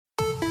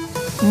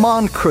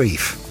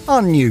Moncrief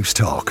on News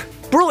Talk.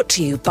 Brought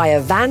to you by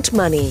Avant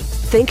Money.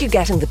 Think you're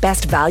getting the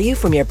best value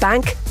from your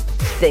bank?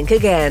 Think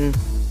again.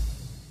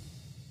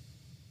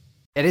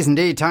 It is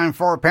indeed time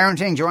for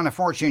parenting. Joanna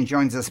Fortune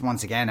joins us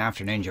once again.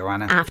 Afternoon,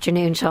 Joanna.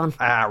 Afternoon, Sean.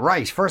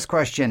 Right, first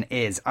question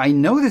is, I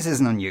know this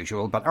isn't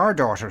unusual, but our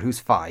daughter, who's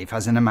 5,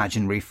 has an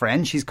imaginary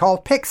friend. She's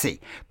called Pixie.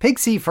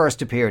 Pixie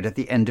first appeared at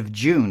the end of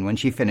June when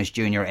she finished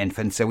junior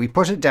infant, so we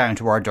put it down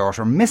to our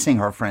daughter missing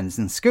her friends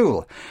in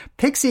school.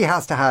 Pixie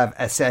has to have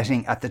a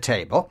setting at the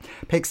table.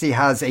 Pixie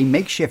has a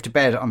makeshift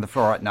bed on the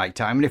floor at night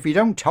time, and if we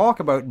don't talk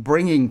about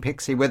bringing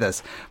Pixie with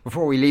us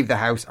before we leave the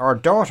house, our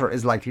daughter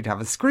is likely to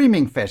have a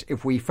screaming fit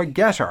if we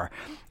forget her,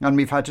 and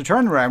we've had to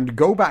turn around,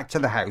 go back to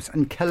the house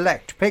and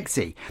collect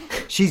Pixie.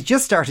 She's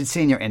just started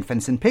senior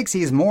infants and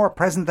Pixie is more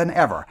present than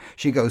ever.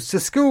 She goes to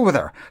school with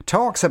her,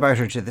 talks about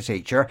her to the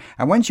teacher,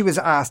 and when she was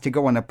asked to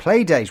go on a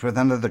play date with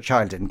another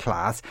child in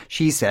class,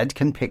 she said,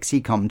 "Can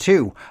Pixie come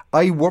too?"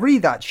 I worry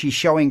that she's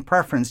showing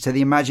preference to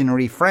the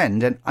imaginary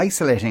friend and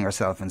isolating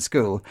herself in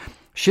school.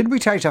 Should we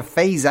try to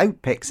phase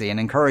out Pixie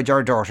and encourage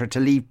our daughter to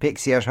leave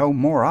Pixie at home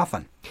more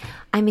often?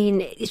 I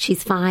mean,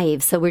 she's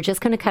 5, so we're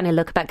just going to kind of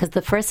look back, because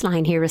the first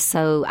line here is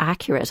so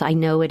accurate. I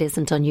know it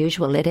isn't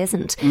unusual. It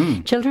isn't.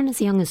 Children as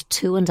young as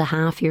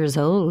 2.5 years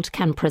old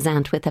can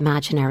present with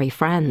imaginary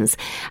friends.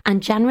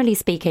 And generally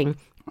speaking,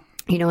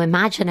 you know,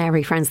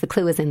 imaginary friends, the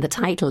clue is in the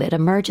title. It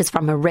emerges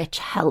from a rich,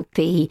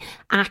 healthy,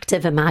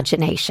 active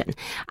imagination.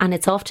 And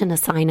it's often a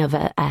sign of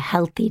a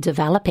healthy,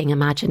 developing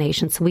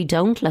imagination. So we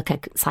don't look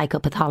at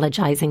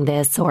psychopathologizing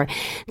this or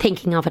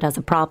thinking of it as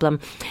a problem,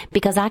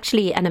 because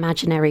actually an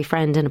imaginary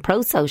friend in a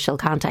pro-social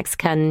context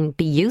can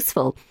be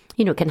useful.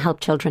 You know, can help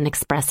children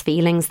express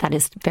feelings that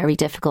is very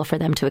difficult for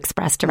them to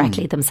express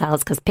directly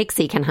themselves, because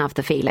Pixie can have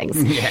the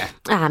feelings.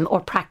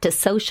 Or practice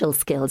social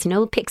skills. You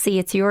know, Pixie,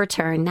 it's your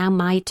turn, now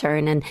my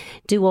turn, and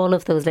do all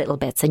of those little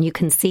bits. And you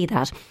can see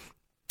that.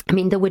 I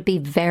mean, there would be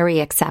very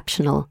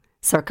exceptional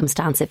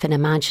circumstance if an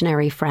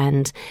imaginary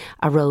friend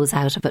arose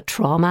out of a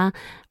trauma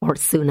or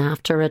soon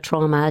after a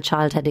trauma a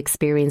child had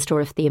experienced,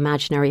 or if the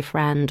imaginary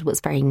friend was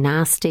very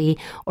nasty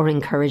or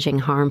encouraging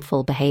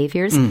harmful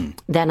behaviours,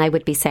 then I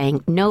would be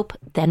saying, nope,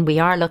 then we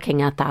are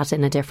looking at that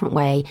in a different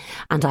way.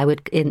 And I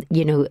would,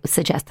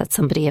 suggest that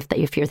somebody,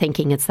 if you're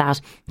thinking it's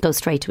that, go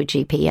straight to a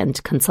GP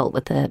and consult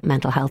with a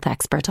mental health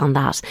expert on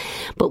that.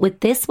 But with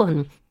this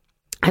one,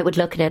 I would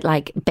look at it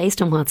like,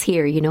 based on what's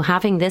here, you know,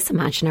 having this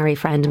imaginary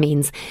friend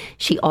means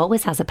she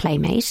always has a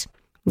playmate.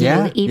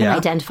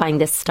 Identifying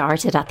this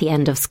started at the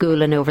end of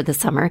school and over the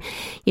summer.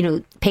 You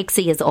know,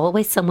 Pixie is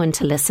always someone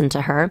to listen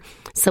to her,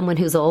 someone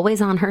who's always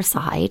on her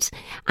side,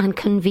 and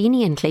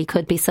conveniently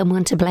could be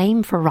someone to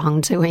blame for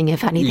wrongdoing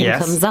if anything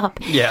comes up.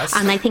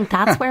 And I think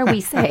that's where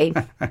we say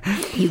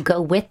you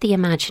go with the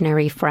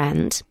imaginary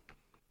friend,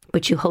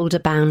 but you hold a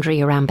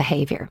boundary around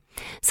behaviour.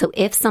 So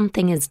if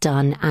something is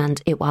done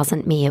and it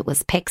wasn't me, it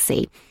was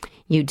Pixie,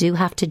 you do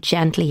have to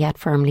gently yet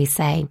firmly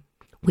say,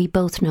 we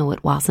both know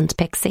it wasn't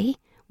Pixie.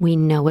 We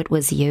know it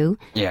was you,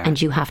 and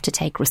you have to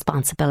take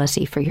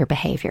responsibility for your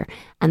behaviour.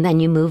 And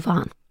then you move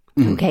on.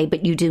 Okay,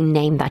 but you do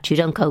name that. You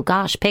don't go,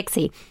 gosh,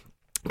 Pixie.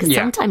 Because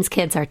sometimes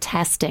kids are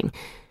testing,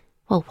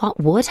 well, what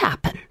would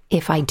happen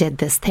if I did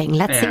this thing?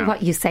 Let's see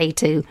what you say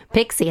to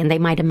Pixie. And they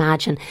might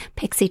imagine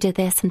Pixie did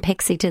this and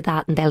Pixie did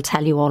that, and they'll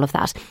tell you all of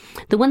that.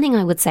 The one thing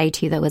I would say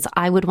to you, though, is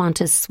I would want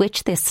to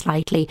switch this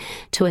slightly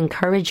to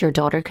encourage your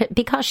daughter,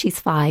 because she's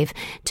 5,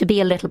 to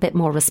be a little bit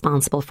more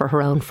responsible for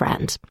her own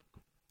friend.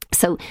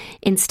 So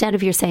instead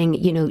of you're saying,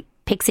 you know,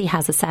 Pixie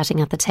has a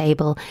setting at the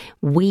table,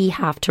 we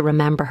have to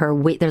remember her.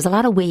 There's a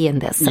lot of we in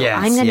this. So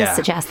I'm going to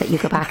suggest that you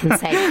go back and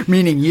say...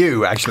 Meaning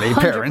you, actually, 100%.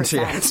 Parents,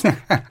 yes.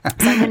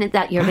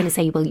 So you're going to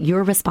say, well,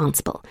 you're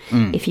responsible.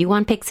 If you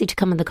want Pixie to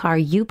come in the car,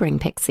 you bring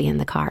Pixie in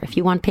the car. If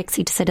you want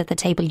Pixie to sit at the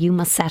table, you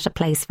must set a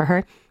place for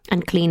her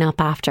and clean up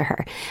after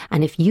her.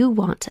 And if you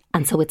want,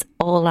 and so it's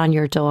all on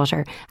your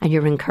daughter, and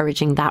you're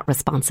encouraging that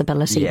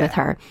responsibility with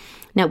her.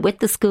 Now, with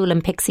the school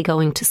and Pixie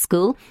going to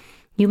school,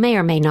 you may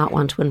or may not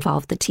want to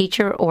involve the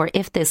teacher, or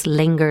if this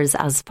lingers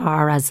as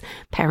far as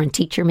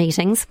parent-teacher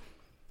meetings,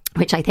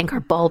 which I think are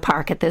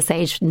ballpark at this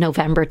age,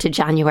 November to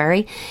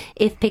January.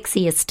 If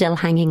Pixie is still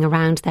hanging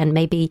around, then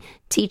maybe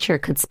teacher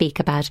could speak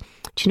about,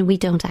 do you know, we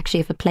don't actually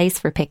have a place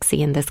for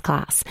Pixie in this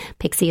class.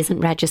 Pixie isn't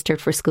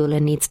registered for school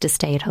and needs to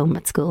stay at home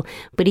at school.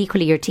 But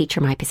equally, your teacher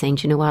might be saying,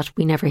 do you know what,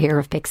 we never hear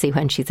of Pixie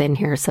when she's in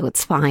here, so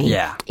it's fine.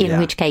 In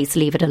which case,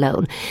 leave it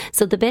alone.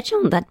 So the bit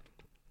on that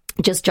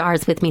just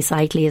jars with me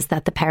slightly is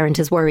that the parent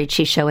is worried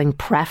she's showing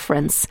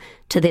preference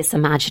to this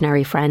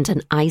imaginary friend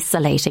and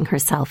isolating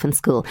herself in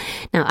school.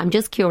 Now, I'm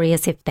just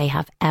curious if they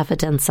have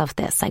evidence of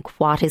this. Like,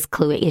 what is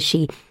clue? Is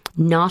she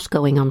not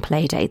going on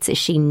play dates? Is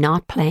she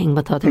not playing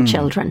with other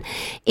children?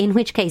 In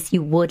which case,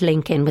 you would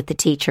link in with the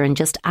teacher and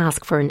just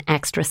ask for an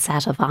extra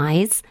set of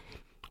eyes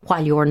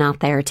while you're not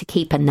there to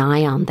keep an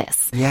eye on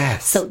this.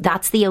 Yes. So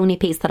that's the only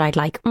piece that I'd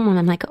like.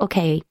 I'm like,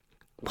 okay,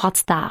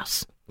 what's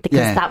that?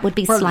 because that would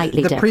be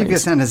slightly different. The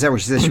previous sentence there, where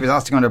she said she was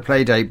asked to go on a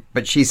play date,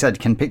 but she said,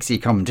 "Can Pixie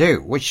come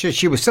too?" Which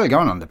she was still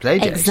going on the play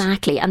date.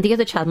 Exactly. And the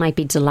other child might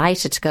be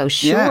delighted to go,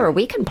 sure,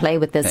 we can play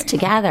with this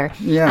together.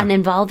 Yeah. And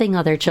involving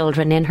other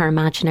children in her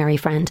imaginary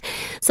friend.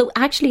 So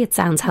actually it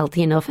sounds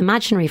healthy enough.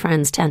 Imaginary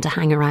friends tend to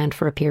hang around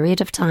for a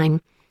period of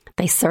time.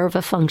 They serve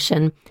a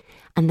function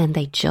and then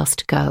they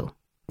just go.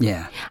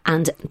 Yeah.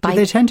 And do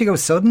they tend to go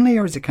suddenly,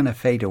 or does it kind of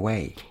fade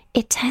away?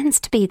 It tends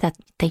to be that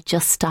they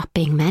just stop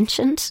being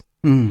mentioned.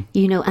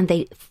 You know, and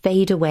they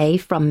fade away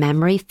from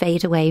memory,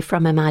 fade away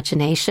from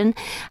imagination.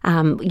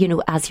 You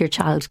know, as your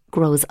child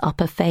grows up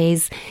a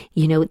phase,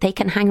 you know, they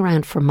can hang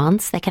around for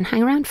months, they can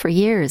hang around for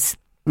years.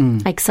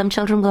 Like some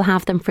children will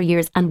have them for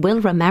years and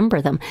will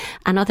remember them.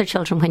 And other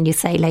children, when you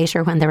say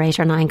later, when they're 8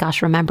 or 9,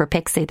 gosh, remember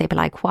Pixie, they'd be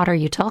like, what are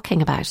you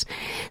talking about?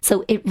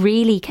 So it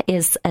really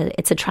is,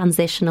 it's a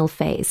transitional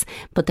phase,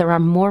 but there are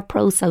more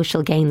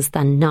pro-social gains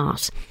than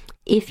not.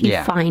 If you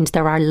find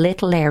there are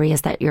little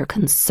areas that you're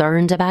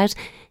concerned about,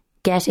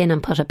 get in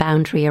and put a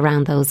boundary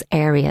around those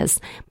areas,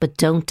 but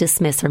don't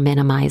dismiss or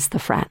minimise the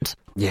friend.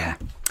 Yeah.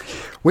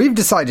 We've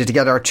decided to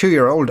get our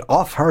 2-year-old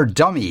off her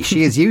dummy.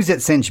 She has used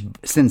it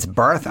since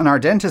birth, and our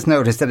dentist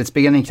noticed that it's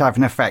beginning to have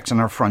an effect on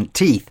her front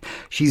teeth.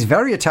 She's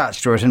very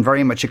attached to it and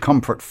very much a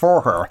comfort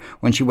for her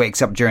when she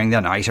wakes up during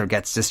the night or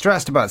gets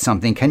distressed about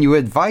something. Can you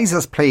advise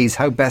us, please,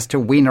 how best to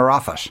wean her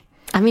off it?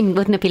 I mean,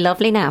 wouldn't it be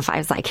lovely now if I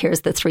was like,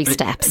 here's the 3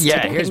 steps?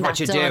 Yeah, here's what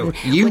you do.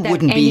 You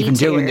wouldn't be even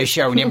doing the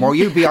show anymore.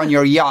 You'd be on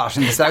your yacht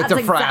in the south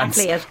of France,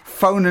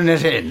 phoning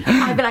it in.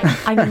 I'd be like,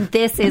 I mean,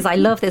 I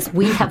love this.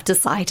 We have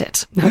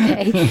decided,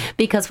 okay?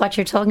 Because what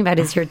you're talking about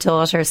is your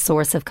daughter's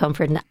source of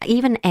comfort. And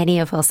even any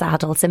of us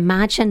adults,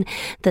 imagine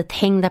the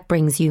thing that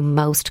brings you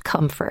most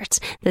comfort,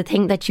 the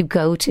thing that you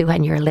go to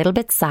when you're a little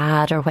bit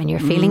sad or when you're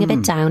feeling a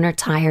bit down or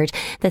tired,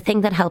 the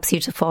thing that helps you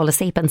to fall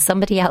asleep, and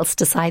somebody else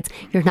decides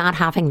you're not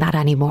having that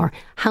anymore.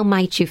 How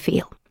might you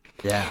feel?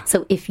 Yeah.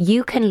 So if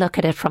you can look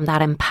at it from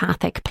that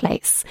empathic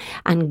place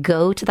and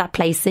go to that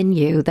place in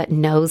you that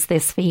knows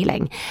this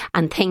feeling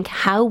and think,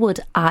 how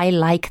would I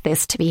like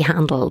this to be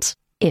handled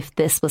if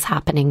this was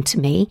happening to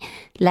me?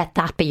 Let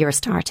that be your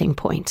starting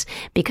point,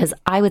 because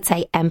I would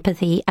say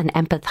empathy and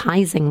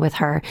empathizing with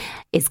her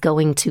is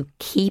going to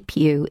keep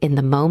you in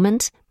the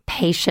moment,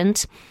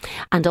 patient,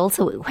 and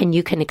also when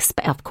you can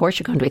expect, of course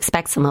you're going to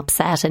expect some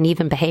upset and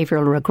even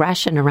behavioural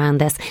regression around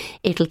this,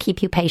 it'll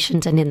keep you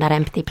patient and in that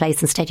empathy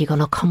place. Instead you go,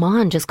 no, come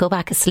on, just go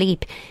back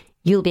asleep.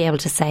 You'll be able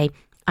to say,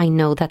 I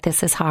know that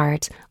this is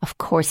hard. Of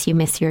course you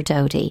miss your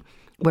dodie.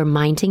 We're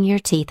minding your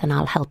teeth and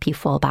I'll help you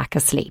fall back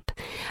asleep.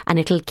 And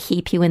it'll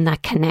keep you in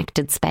that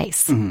connected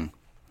space.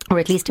 Or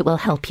at least it will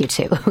help you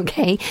to,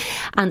 okay?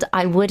 And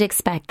I would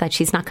expect that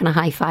she's not going to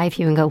high-five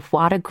you and go,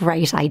 what a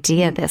great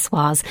idea this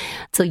was.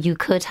 So you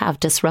could have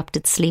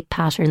disrupted sleep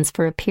patterns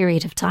for a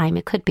period of time.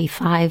 It could be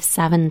 5,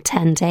 7,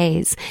 10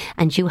 days.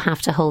 And you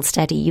have to hold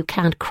steady. You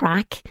can't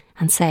crack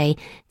and say,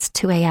 it's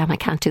 2 a.m, I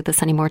can't do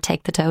this anymore,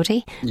 take the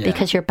dodie.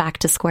 Because you're back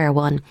to square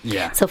one.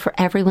 So for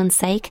everyone's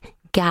sake,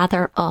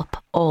 gather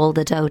up all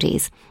the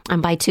dodies.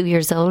 And by 2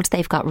 years old,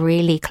 they've got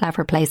really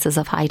clever places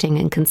of hiding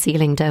and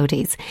concealing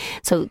dodies.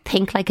 So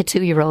think like a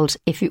 2-year-old.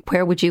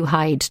 Where would you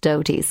hide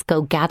dodies?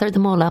 Go gather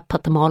them all up,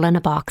 put them all in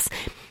a box.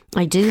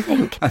 I do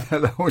think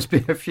there'll always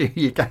be a few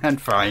you can't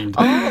find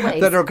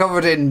that are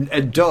covered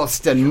in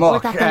dust and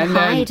muck, or that they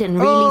hide in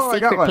really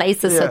secret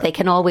places so they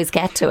can always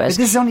get to it. But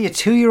this is only a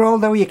 2-year-old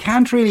though.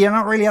 You're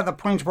not really at the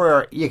point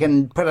where you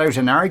can put out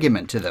an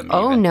argument to them.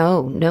 Oh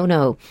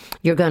no.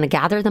 You're going to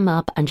gather them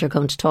up and you're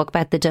going to talk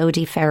about the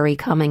Dodie fairy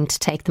coming to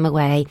take them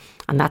away,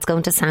 and that's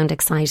going to sound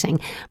exciting,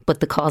 but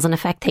the cause and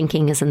effect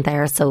thinking isn't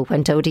there. So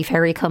when Dodie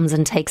fairy comes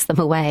and takes them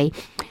away,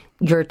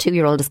 your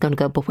 2-year-old is going to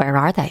go, but where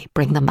are they?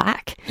 Bring them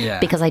back.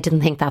 Because I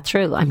didn't think that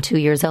through. I'm 2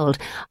 years old.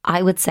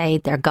 I would say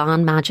they're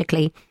gone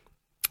magically.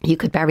 You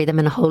could bury them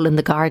in a hole in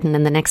the garden,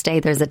 and the next day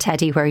there's a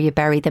teddy where you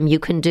bury them. You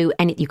can do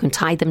you can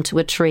tie them to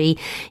a tree.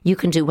 You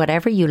can do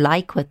whatever you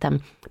like with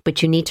them,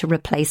 but you need to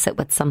replace it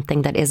with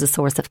something that is a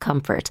source of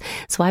comfort.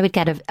 So I would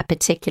get a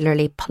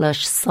particularly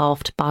plush,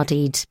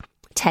 soft-bodied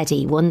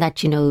teddy, one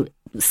that,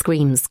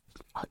 screams,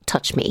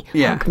 touch me,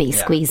 hug me,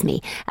 squeeze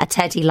me, a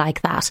teddy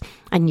like that,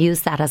 and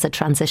use that as a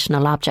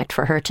transitional object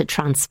for her to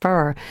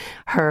transfer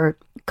her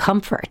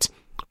comfort,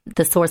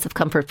 the source of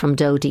comfort from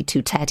Dodie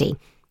to Teddy.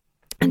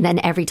 And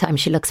then every time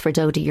she looks for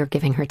Dodie, you're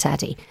giving her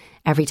Teddy.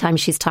 Every time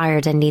she's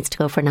tired and needs to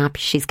go for a nap,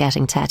 she's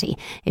getting Teddy.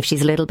 If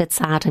she's a little bit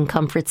sad and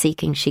comfort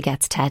seeking, she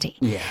gets Teddy.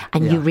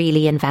 You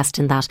really invest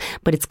in that.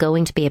 But it's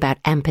going to be about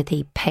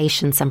empathy,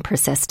 patience and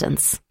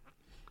persistence.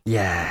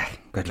 Yeah,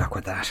 good luck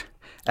with that.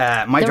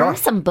 There are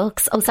some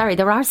books. Oh, sorry.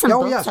 There are some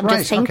books. I'm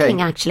just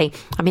thinking, actually.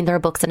 I mean, there are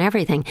books and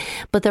everything.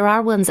 But there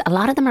are ones, a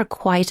lot of them are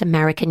quite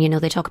American.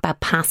 They talk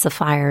about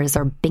pacifiers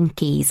or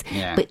binkies.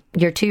 But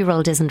your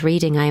 2-year-old isn't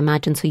reading, I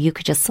imagine, so you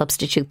could just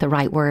substitute the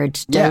right word,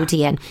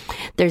 Dodie, in.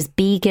 There's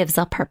Bee gives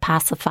up her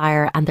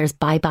pacifier and there's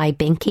Bye Bye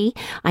Binky.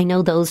 I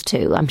know those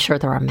two. I'm sure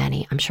there are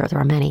many.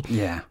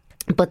 Yeah.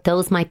 But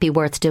those might be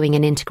worth doing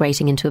and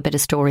integrating into a bit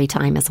of story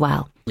time as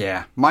well.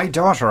 Yeah. My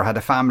daughter had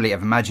a family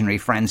of imaginary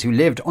friends who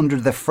lived under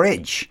the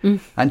fridge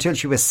until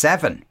she was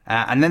 7.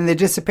 And then they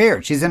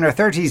disappeared. She's in her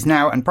 30s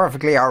now and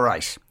perfectly all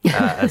right,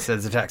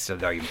 says the text. Are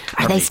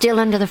they still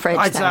under the fridge?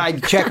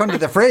 I'd check under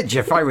the fridge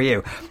if I were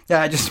you.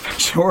 Just to make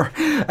sure.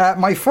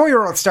 My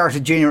 4-year-old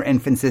started junior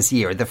infants this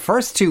year. The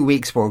first 2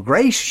 weeks were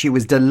great. She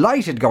was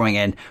delighted going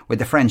in with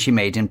the friend she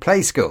made in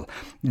play school.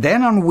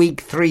 Then on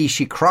week 3,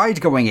 she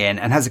cried going in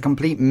and has a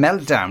complete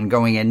meltdown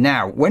going in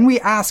now. When we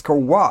ask her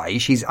why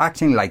she's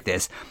acting like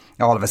this,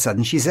 all of a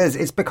sudden she says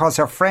it's because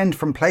her friend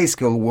from play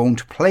school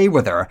won't play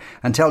with her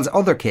and tells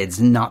other kids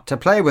not to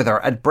play with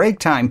her. At break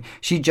time,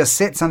 she just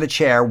sits on a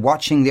chair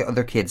watching the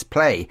other kids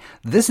play.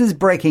 This is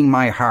breaking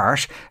my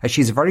heart, as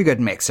she's a very good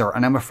mixer,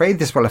 and I'm afraid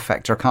this will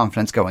affect her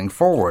confidence going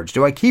forward.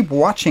 Do I keep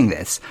watching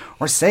this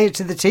or say it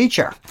to the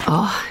teacher?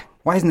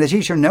 Why hasn't the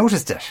teacher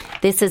noticed it?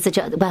 This is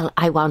well,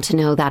 I want to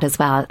know that as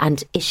well.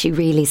 And is she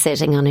really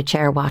sitting on a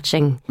chair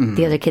watching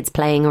the other kids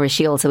playing, or is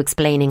she also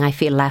explaining, I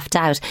feel left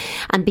out?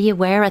 And be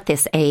aware at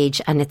this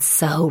age, and it's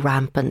so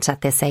rampant at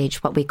this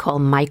age, what we call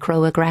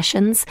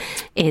microaggressions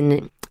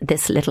in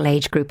this little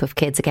age group of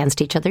kids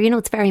against each other. You know,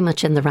 it's very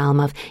much in the realm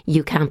of,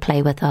 you can't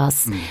play with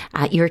us,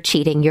 you're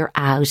cheating, you're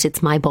out,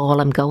 it's my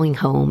ball, I'm going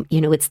home.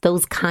 You know, it's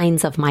those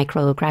kinds of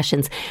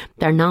microaggressions.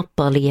 They're not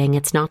bullying,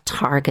 it's not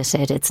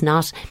targeted, it's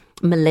not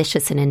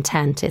malicious in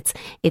intent. It's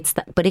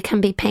that, but it can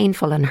be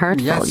painful and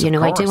hurtful. Yes, you know,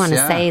 course, I do want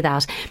to say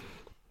that.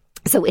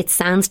 So it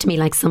sounds to me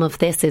like some of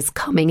this is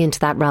coming into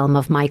that realm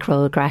of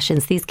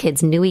microaggressions. These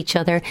kids knew each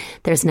other.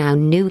 There's now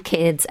new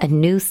kids, a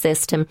new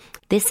system.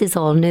 This is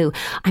all new.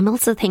 I'm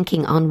also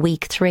thinking on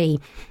week 3,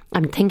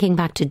 I'm thinking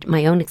back to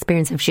my own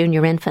experience of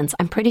junior infants.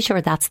 I'm pretty sure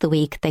that's the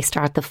week they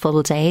start the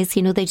full days.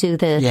 You know, they do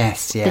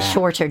the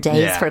shorter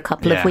days for a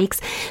couple of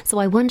weeks. So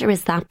I wonder,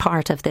 is that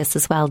part of this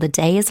as well? The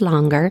day is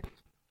longer.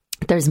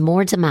 There's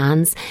more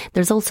demands.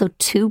 There's also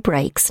 2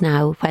 breaks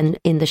now, when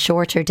in the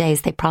shorter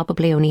days they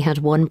probably only had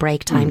 1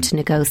 break time to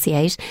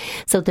negotiate.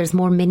 So there's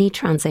more mini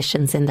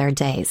transitions in their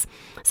days.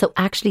 So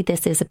actually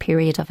this is a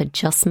period of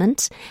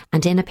adjustment,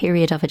 and in a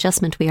period of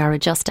adjustment we are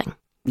adjusting.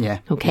 Yeah.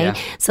 Okay. Yeah.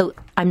 So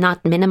I'm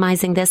not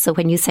minimizing this. So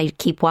when you say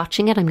keep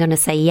watching it, I'm going to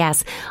say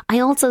yes. I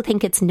also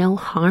think it's no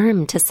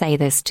harm to say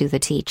this to the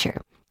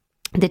teacher.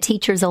 The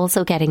teacher's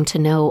also getting to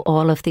know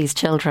all of these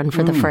children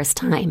for the first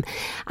time,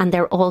 and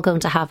they're all going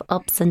to have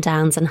ups and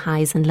downs and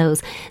highs and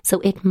lows. So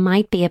it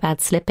might be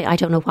about slipping. I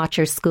don't know what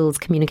your school's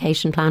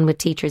communication plan with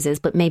teachers is,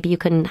 but maybe you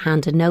can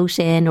hand a note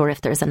in, or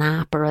if there's an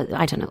app or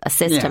a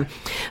system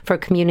for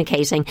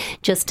communicating,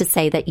 just to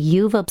say that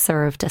you've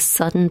observed a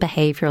sudden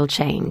behavioural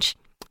change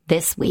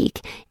this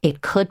week.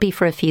 It could be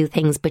for a few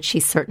things, but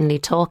she's certainly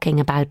talking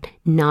about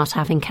not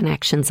having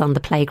connections on the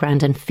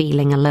playground and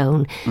feeling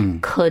alone.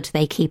 Could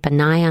they keep an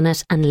eye on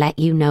it and let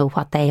you know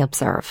what they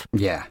observe?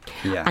 Yeah.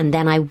 And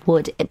then I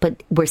would,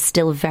 but we're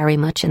still very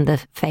much in the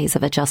phase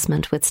of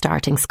adjustment with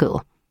starting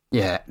school.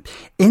 Yeah.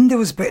 In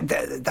those,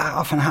 that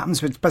often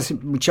happens with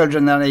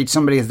children that age.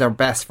 Somebody is their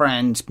best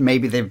friend.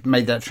 Maybe they've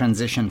made that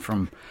transition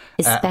from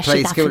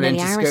play school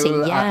into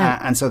school.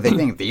 And so they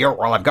think,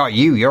 well, I've got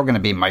you, you're going to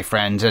be my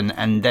friend.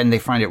 And then they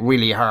find it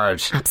really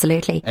hard.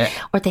 Absolutely.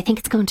 Or they think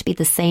it's going to be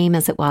the same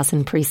as it was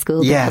in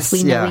preschool, because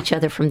we know each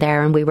other from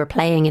there and we were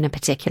playing in a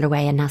particular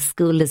way, and now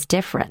school is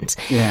different.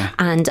 Yeah.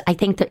 And I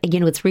think that, you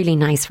know, it's really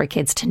nice for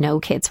kids to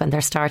know kids when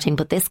they're starting,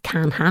 but this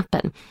can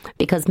happen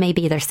because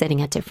maybe they're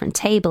sitting at different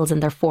tables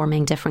and they're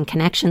forming different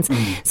connections.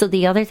 So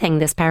the other thing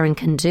this parent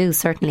can do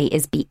certainly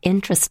is be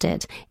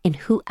interested in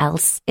who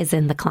else is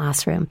in the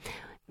classroom.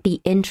 Be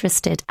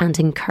interested and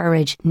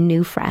encourage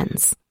new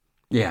friends.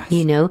 Yeah.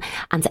 You know,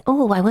 and say,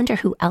 oh, I wonder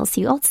who else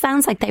it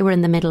sounds like they were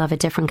in the middle of a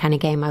different kind of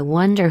game. I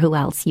wonder who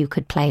else you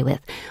could play with.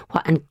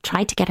 And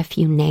try to get a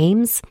few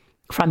names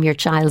from your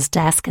child's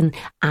desk and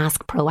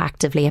ask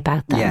proactively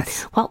about them.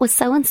 Yes. What was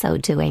so-and-so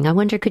doing? I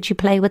wonder, could you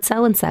play with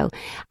so-and-so?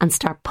 And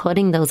start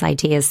putting those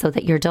ideas so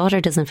that your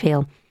daughter doesn't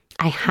feel,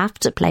 I have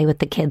to play with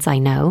the kids I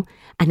know,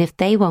 and if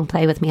they won't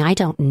play with me, I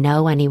don't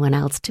know anyone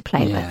else to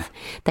play with.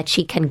 That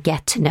she can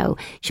get to know.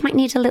 She might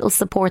need a little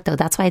support though.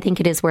 That's why I think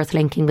it is worth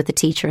linking with the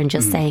teacher and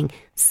just saying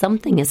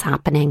something is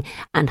happening,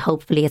 and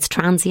hopefully it's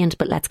transient,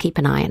 but let's keep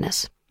an eye on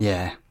it.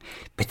 Yeah.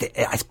 But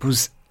I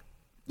suppose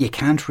you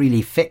can't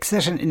really fix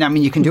it. And I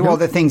mean, you can do all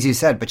the things you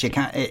said, but you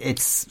can't.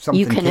 It's something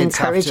you can kids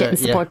encourage have to, it and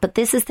support. But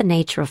this is the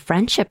nature of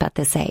friendship at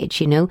this age.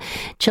 You know,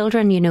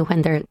 children, you know,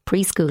 when they're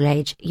preschool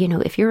age, you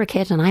know, if you're a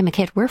kid and I'm a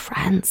kid, we're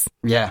friends.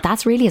 Yeah,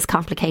 that's really as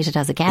complicated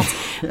as it gets.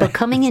 But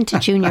coming into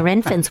junior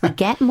infants, we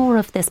get more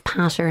of this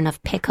pattern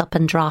of pick up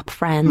and drop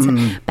friends.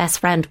 Best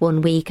friend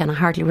one week, and I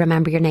hardly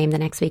remember your name. The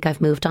next week,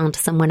 I've moved on to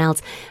someone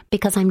else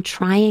because I'm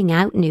trying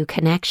out new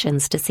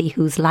connections to see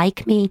who's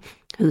like me,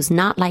 who's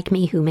not like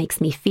me, who makes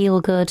me feel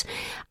good.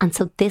 And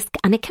so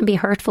and it can be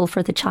hurtful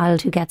for the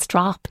child who gets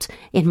dropped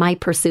in my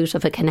pursuit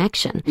of a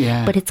connection.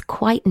 Yeah. But it's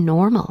quite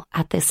normal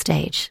at this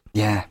stage.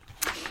 Yeah.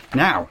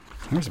 Now,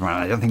 Here's one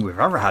I don't think we've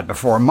ever had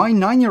before. My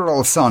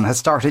 9-year-old son has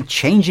started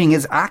changing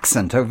his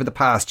accent over the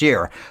past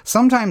year.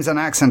 Sometimes an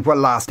accent will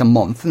last a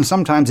month and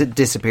sometimes it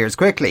disappears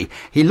quickly.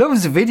 He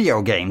loves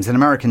video games and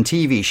American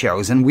TV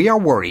shows, and we are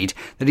worried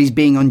that he's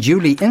being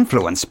unduly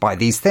influenced by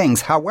these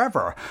things.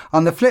 However,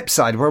 on the flip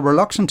side, we're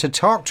reluctant to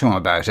talk to him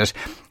about it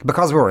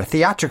because we're a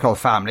theatrical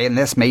family and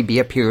this may be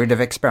a period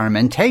of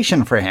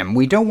experimentation for him.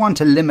 We don't want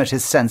to limit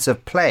his sense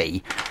of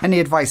play.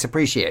 Any advice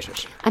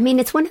appreciated? I mean,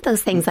 it's one of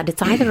those things that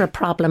it's either a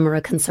problem or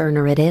a concern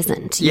or it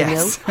isn't, you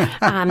know.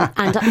 And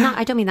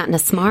I don't mean that in a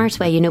smart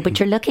way, you know, but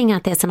you're looking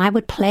at this and I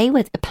would play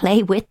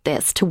with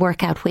this to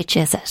work out which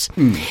is it.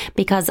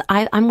 Because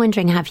I'm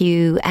wondering, have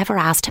you ever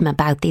asked him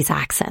about these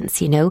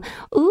accents, you know?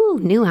 Ooh,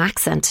 new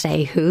accent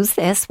today. Who's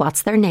this?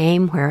 What's their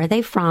name? Where are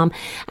they from?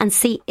 And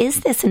see,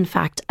 is this in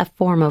fact a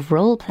form of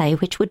role play,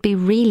 which would be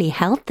really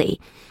healthy?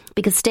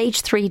 Because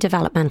stage 3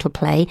 developmental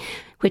play,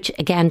 which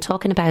again,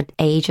 talking about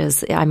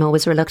ages, I'm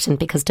always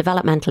reluctant because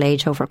developmental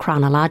age over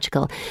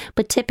chronological,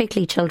 but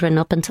typically children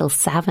up until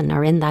 7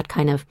 are in that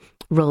kind of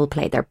role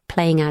play. They're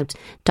playing out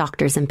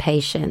doctors and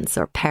patients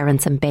or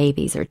parents and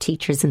babies or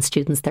teachers and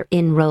students. They're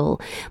in role.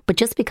 But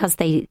just because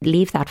they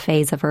leave that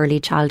phase of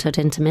early childhood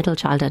into middle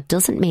childhood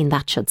doesn't mean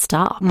that should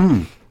stop.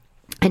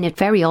 And it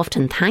very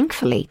often,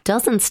 thankfully,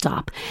 doesn't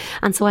stop.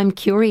 And so I'm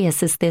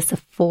curious, is this a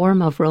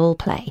form of role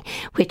play,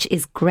 which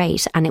is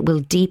great, and it will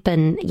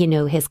deepen, you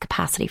know, his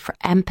capacity for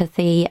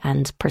empathy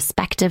and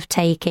perspective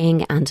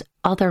taking and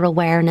other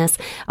awareness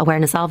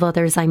of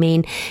others, I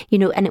mean, you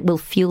know, and it will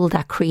fuel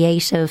that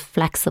creative,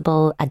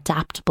 flexible,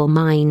 adaptable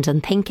mind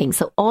and thinking.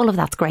 So all of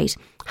that's great.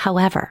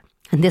 However,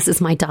 and this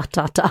is my ...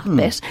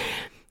 bit,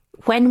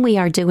 when we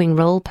are doing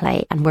role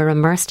play and we're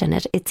immersed in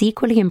it, it's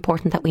equally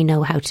important that we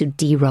know how to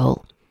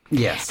de-role.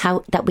 Yes.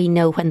 How that we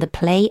know when the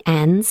play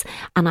ends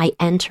and I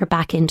enter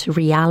back into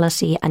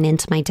reality and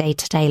into my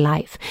day-to-day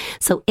life.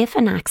 So if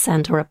an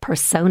accent or a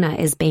persona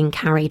is being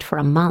carried for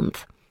a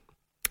month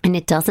and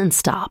it doesn't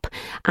stop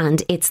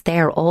and it's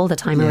there all the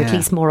time, or at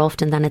least more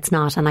often than it's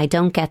not, and I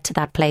don't get to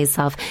that place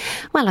of,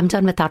 well, I'm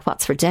done with that,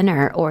 what's for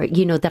dinner, or,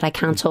 you know, that I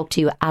can't talk to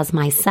you as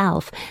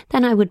myself,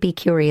 then I would be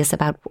curious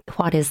about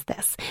what is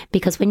this?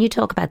 Because when you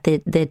talk about the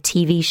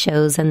TV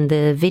shows and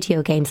the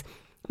video games,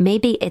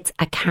 maybe it's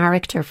a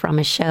character from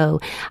a show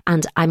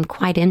and I'm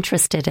quite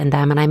interested in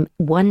them and I'm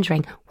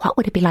wondering, what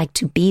would it be like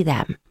to be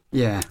them?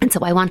 Yeah. And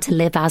so I want to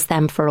live as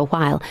them for a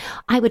while.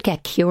 I would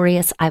get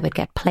curious, I would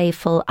get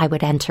playful, I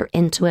would enter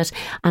into it,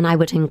 and I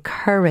would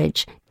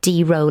encourage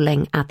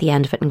de-rolling at the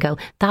end of it and go,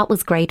 that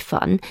was great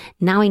fun.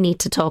 Now I need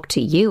to talk to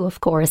you,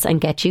 of course,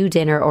 and get you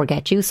dinner or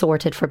get you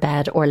sorted for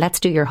bed, or let's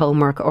do your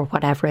homework or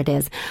whatever it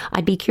is.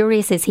 I'd be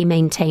curious, is he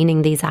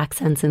maintaining these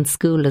accents in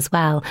school as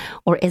well?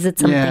 Or is it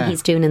something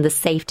he's doing in the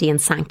safety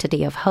and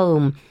sanctity of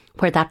home,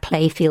 where that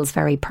play feels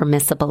very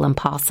permissible and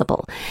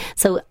possible?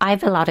 So I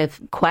have a lot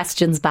of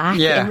questions back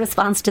in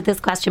response to this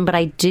question, but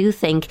I do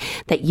think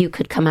that you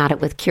could come at it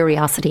with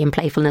curiosity and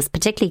playfulness,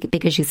 particularly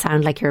because you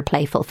sound like you're a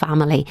playful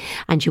family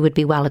and you would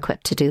be well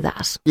equipped to do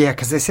that. Yeah,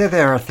 because they say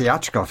they're a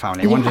theatrical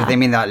family. I wonder if they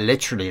mean that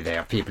literally they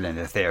have people in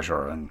the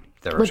theatre and...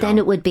 Well, then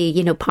it would be,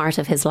 you know, part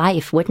of his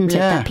life, wouldn't it?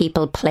 That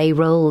people play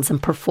roles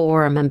and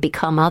perform and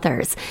become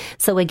others.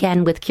 So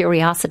again, with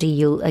curiosity,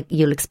 you'll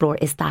explore,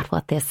 is that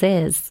what this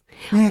is?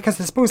 Yeah, because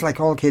I suppose like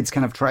all kids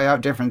kind of try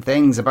out different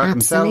things about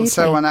themselves,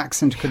 so an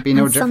accent could be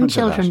no different to that.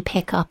 Some children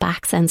pick up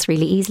accents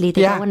really easily.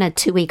 They go on a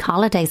 2-week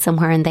holiday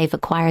somewhere and they've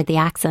acquired the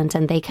accent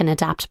and they can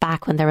adapt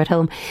back when they're at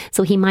home.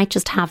 So he might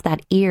just have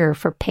that ear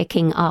for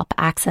picking up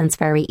accents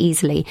very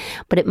easily.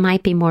 But it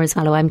might be more as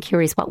well, I'm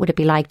curious, what would it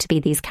be like to be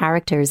these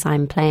characters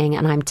I'm playing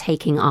and I'm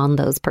taking on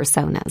those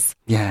personas?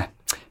 Yeah.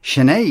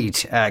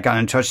 Sinead got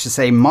in touch to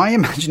say, my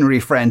imaginary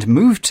friend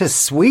moved to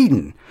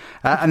Sweden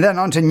and then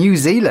on to New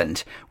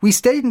Zealand. We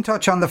stayed in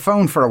touch on the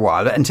phone for a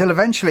while until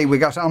eventually we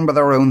got on with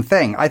our own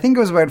thing. I think it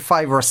was about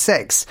 5 or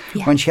 6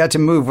 when she had to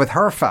move with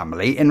her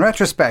family. In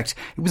retrospect,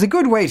 it was a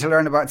good way to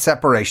learn about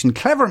separation.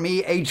 Clever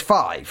me, age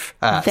 5.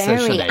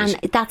 Very, and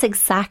that's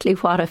exactly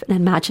what an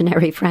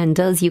imaginary friend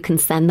does. You can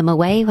send them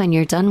away when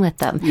you're done with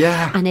them.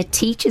 Yeah. And it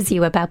teaches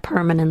you about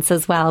permanence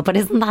as well. But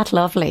isn't that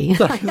lovely?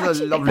 That's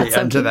a lovely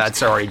end to that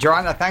story.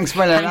 Joanna, thanks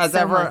for that. As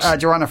ever,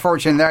 Joanna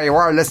Fortune, there you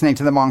are listening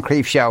to the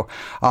Moncrief Show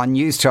on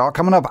News Talk.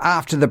 Coming up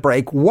after the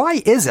break,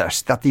 why is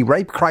it that the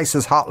rape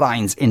crisis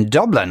hotlines in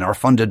Dublin are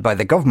funded by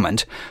the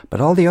government, but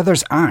all the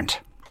others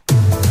aren't?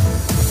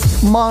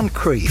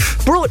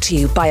 Moncrief. Brought to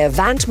you by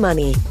Avant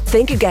Money.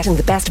 Think you're getting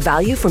the best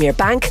value from your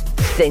bank?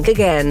 Think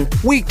again.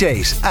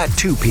 Weekdays at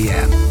 2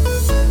 p.m.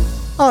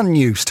 on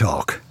News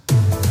Talk.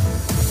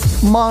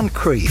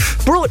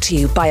 Moncrief. Brought to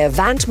you by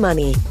Avant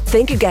Money.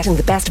 Think you're getting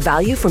the best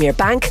value from your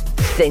bank?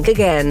 Think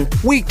again.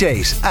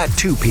 Weekdays at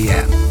 2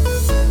 p.m.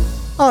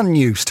 on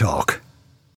News Talk.